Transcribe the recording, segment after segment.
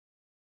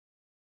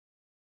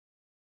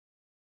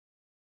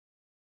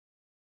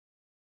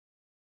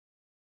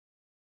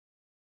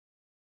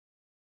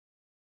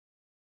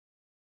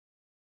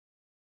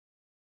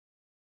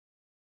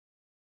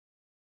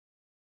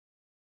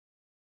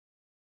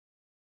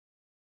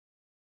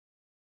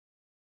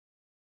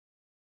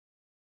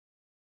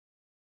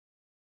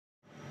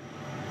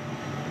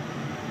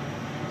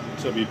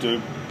What's up,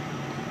 YouTube?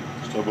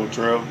 Stowboat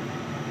Trail.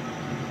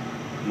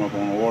 I'm up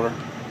on the water,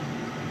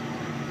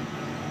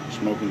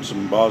 smoking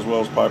some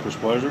Boswell's Piper's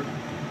Pleasure.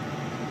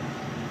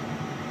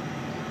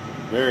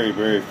 Very,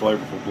 very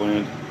flavorful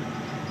blend.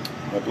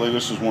 I believe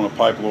this is one of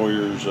Pipe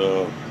Lawyer's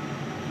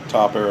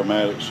top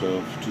aromatics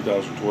of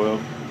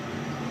 2012.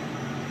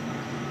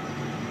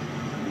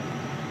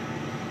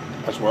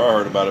 That's where I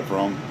heard about it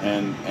from,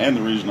 and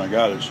the reason I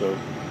got it. So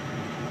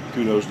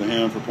kudos to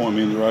him for pointing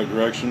me in the right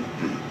direction.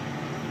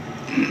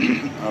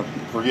 I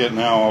forget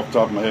now off the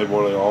top of my head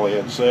what all he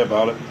had to say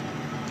about it,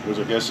 because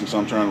I guess since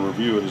I'm trying to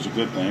review it is a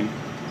good thing.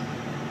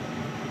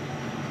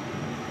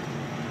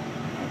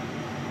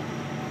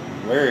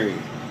 Very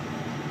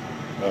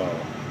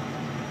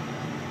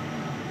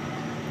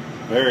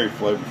very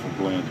flavorful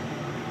blend.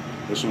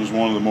 This was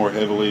one of the more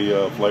heavily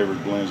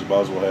flavored blends that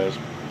Boswell has.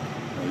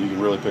 You can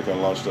really pick out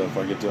a lot of stuff.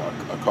 I get to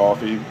a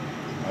coffee,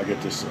 I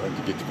get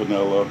the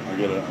vanilla, I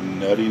get a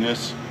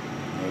nuttiness.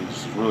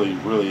 It's really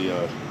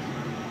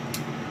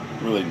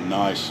really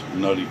nice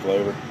nutty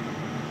flavor.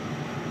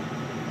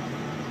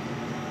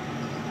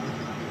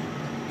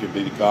 Could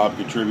be the cob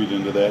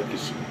contributing to that,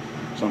 because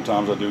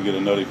sometimes I do get a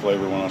nutty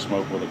flavor when I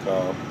smoke with a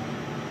cob.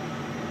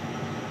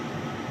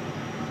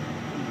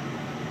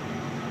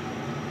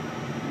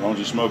 As long as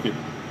you smoke it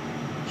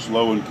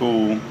slow and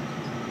cool,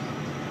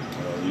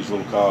 these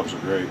little cobs are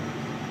great.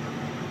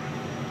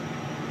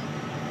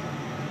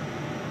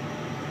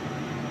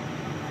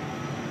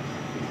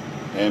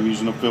 I am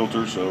using a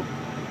filter, so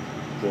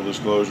full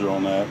disclosure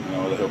on that. You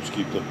know, that helps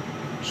keep the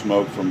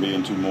smoke from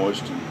being too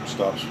moist and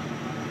stops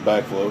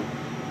backflow.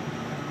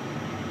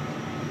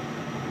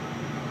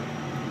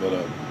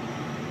 But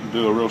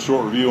do a real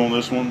short review on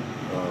this one.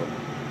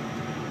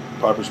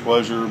 Piper's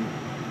Pleasure.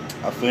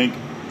 I think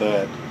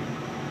that,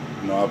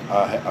 you know,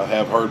 I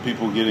have heard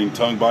people getting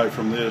tongue bite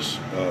from this.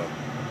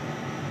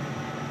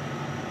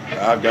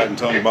 I've gotten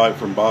tongue bite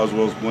from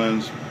Boswell's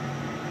blends,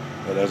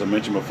 but as I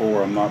mentioned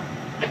before, I'm not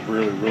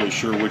really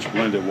sure which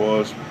blend it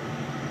was.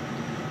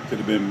 Could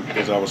have been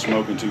because I was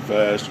smoking too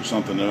fast or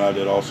something that I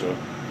did also.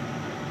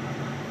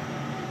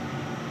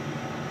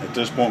 At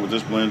this point with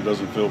this blend, it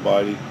doesn't feel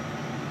bitey.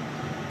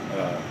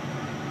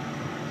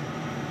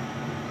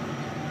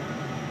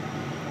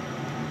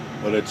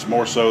 But it's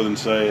more so than,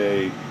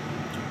 say, a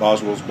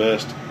Boswell's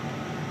Best.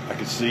 I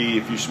could see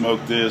if you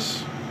smoke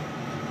this,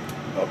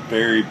 a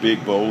very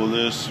big bowl of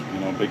this, you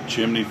know, a big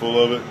chimney full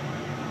of it,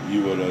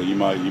 you would you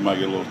might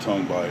get a little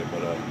tongue bite.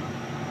 But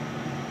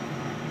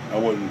I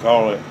wouldn't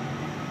call it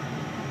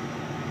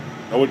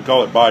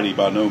bitey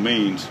by no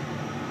means.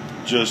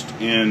 Just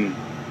in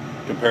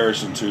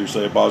comparison to,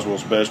 say,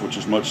 Boswell's Best, which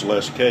is much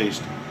less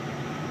cased,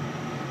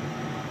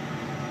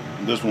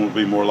 this one would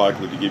be more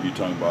likely to give you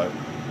tongue bite.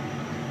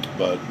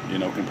 But, you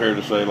know, compared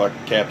to, say, like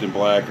Captain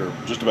Black or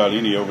just about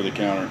any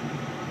over-the-counter,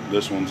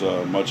 this one's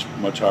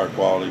much higher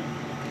quality,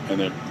 and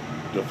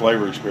the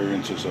flavor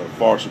experience is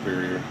far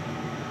superior.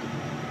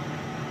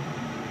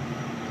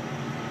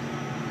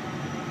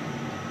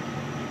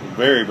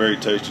 Very, very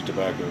tasty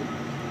tobacco.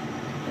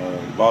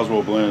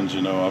 Boswell blends,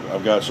 you know,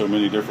 I've got so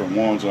many different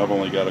ones, and I've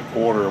only got a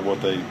quarter of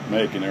what they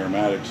make in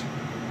aromatics.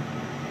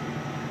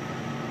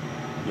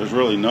 There's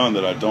really none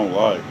that I don't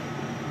like.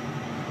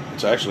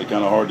 It's actually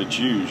kind of hard to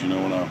choose, you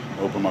know, when I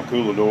open my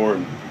cooler door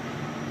and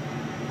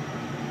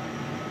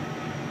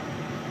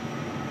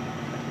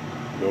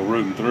go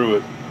rooting through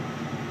it.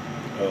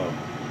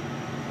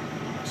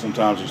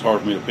 Sometimes it's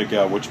hard for me to pick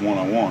out which one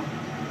I want.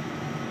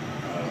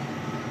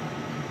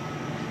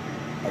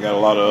 I got a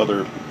lot of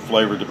other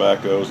flavored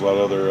tobaccos, a lot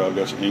of other, I've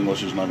got some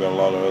Englishes, and I've got a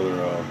lot of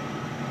other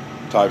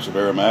types of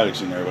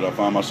aromatics in there, but I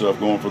find myself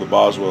going for the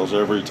Boswells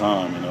every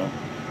time, you know.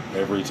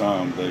 Every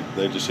time.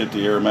 They just hit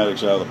the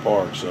aromatics out of the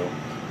park. So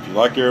if you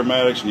like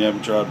aromatics and you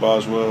haven't tried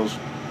Boswell's,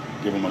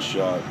 give them a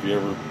shot. If you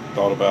ever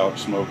thought about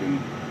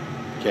smoking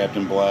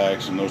Captain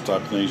Blacks and those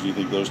type of things and you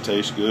think those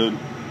taste good,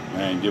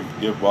 man,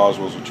 give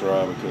Boswell's a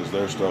try, because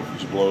their stuff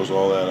just blows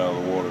all that out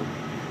of the water.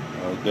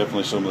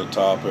 Definitely some of the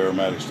top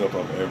aromatic stuff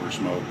I've ever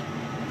smoked.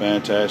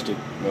 Fantastic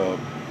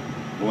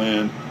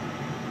blend,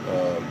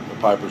 the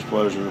Piper's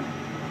Pleasure.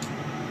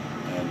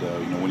 And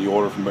you know, when you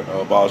order from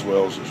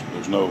Boswell's,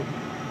 there's no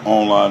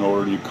online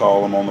order. You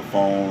call them on the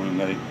phone and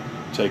they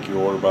take your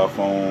order by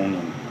phone,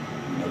 and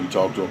you know, you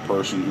talk to a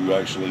person who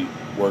actually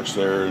works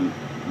there and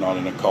not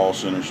in a call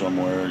center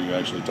somewhere. You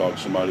actually talk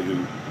to somebody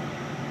who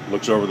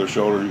looks over their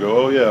shoulder and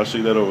go, oh yeah, I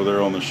see that over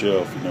there on the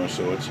shelf, you know.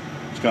 So it's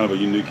kind of a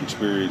unique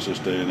experience this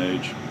day and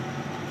age.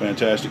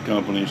 Fantastic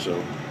company.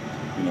 So,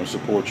 you know,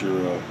 support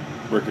your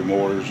brick and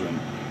mortars, and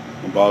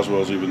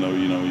Boswell's, even though,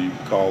 you know, you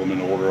call them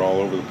and order all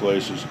over the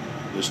places,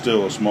 it's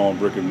still a small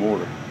brick and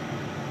mortar.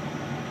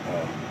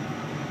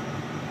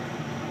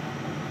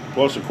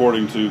 Plus,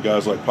 according to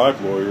guys like Pipe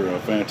Lawyer, a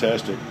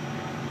fantastic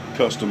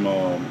custom,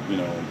 you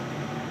know,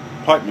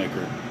 pipe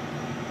maker.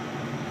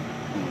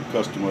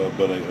 Custom,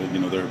 but you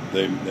know,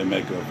 they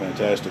make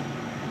fantastic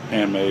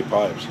handmade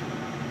pipes.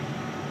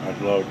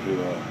 I'd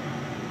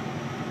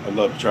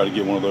love to try to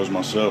get one of those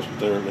myself, but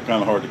they're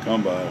kind of hard to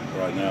come by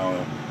right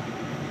now.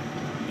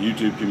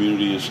 YouTube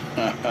community is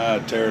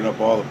tearing up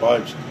all the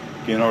pipes.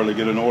 Can't hardly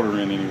get an order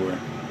in anywhere.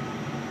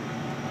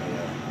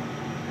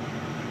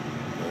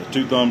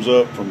 Two thumbs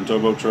up from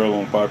Towboat Trail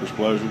on Piper's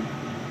Pleasure.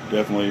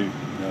 Definitely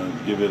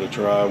give it a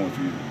try if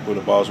you put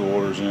a Boswell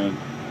orders in,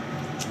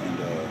 and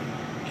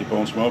keep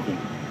on smoking.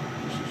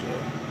 This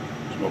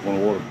is Smoke on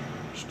the Water.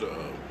 Just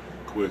a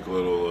quick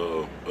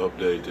little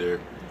update there.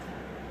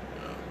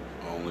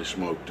 I only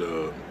smoked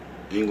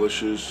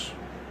Englishes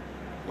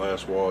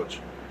last watch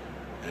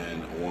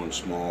and one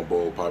small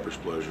bowl Piper's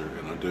Pleasure,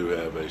 and I do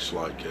have a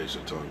slight case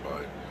of tongue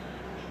bite.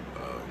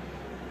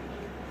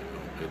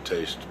 It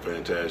tastes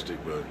fantastic,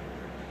 but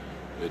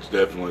it's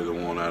definitely the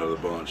one out of the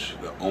bunch,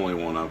 the only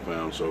one I've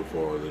found so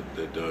far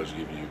that does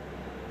give you,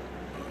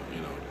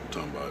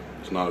 tongue bite.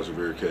 It's not a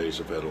severe case.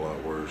 I've had a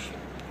lot worse.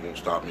 It won't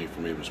stop me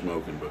from even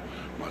smoking, but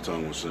my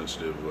tongue was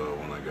sensitive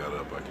when I got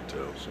up, I could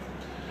tell. So,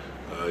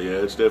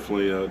 yeah, it's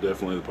definitely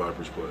the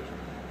Piper's Pleasure.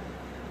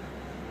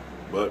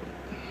 But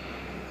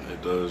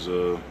it does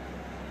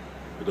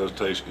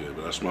taste good.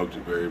 But I smoked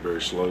it very,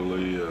 very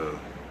slowly.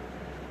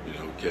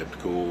 Kept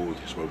cool.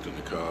 Smoked it in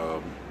the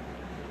cob.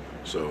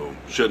 So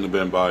shouldn't have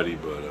been bitey,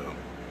 but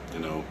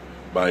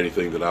by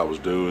anything that I was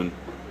doing,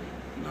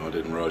 I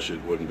didn't rush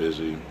it, wasn't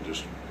busy,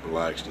 just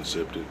relaxed and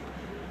sipped it.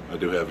 I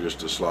do have just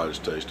the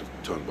slightest taste of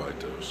tongue bite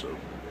though. So,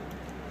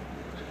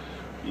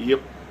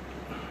 yep,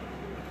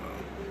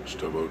 it's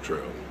Towboat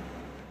Trail.